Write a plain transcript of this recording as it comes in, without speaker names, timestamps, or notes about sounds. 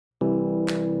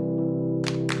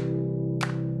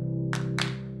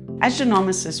As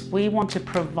genomicists, we want to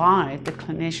provide the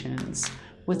clinicians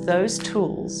with those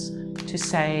tools to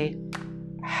say,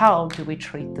 how do we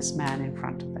treat this man in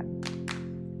front of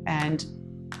them? And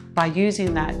by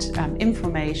using that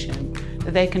information,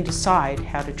 they can decide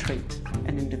how to treat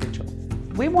an individual.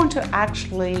 We want to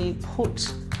actually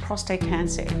put prostate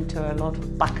cancer into a lot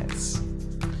of buckets.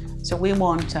 So we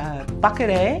want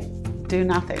bucket A, do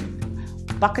nothing.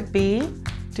 Bucket B,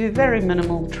 do very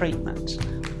minimal treatment.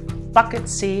 Bucket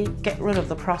C, get rid of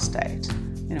the prostate.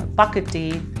 Bucket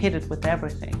D, hit it with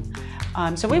everything.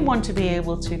 So we want to be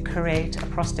able to create a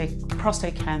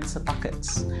prostate cancer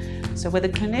buckets. So where the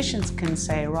clinicians can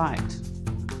say, right,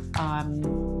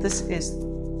 this is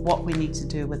what we need to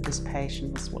do with this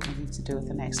patient, this is what we need to do with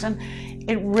the next. And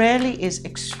it really is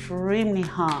extremely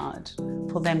hard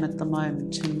for them at the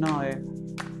moment to know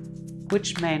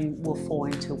which men will fall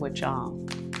into which arm.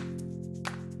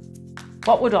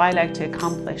 What would I like to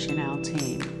accomplish in our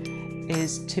team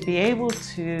is to be able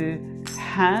to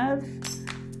have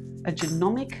a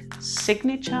genomic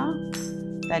signature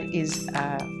that is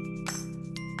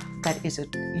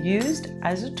used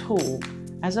as a tool,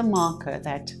 as a marker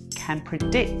that can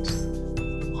predict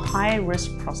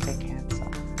high-risk prostate cancer.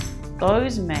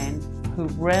 Those men who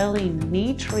rarely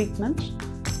need treatment,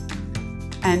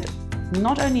 and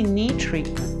not only need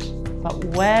treatment, but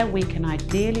where we can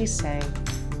ideally say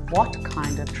what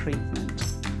kind of treatment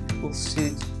will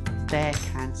suit their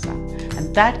cancer.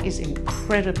 And that is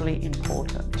incredibly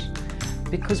important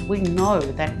because we know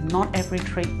that not every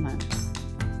treatment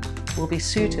will be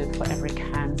suited for every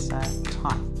cancer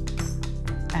type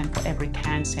and for every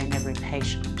cancer in every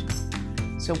patient.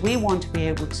 So we want to be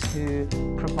able to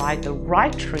provide the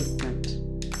right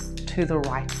treatment to the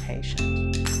right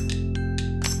patient.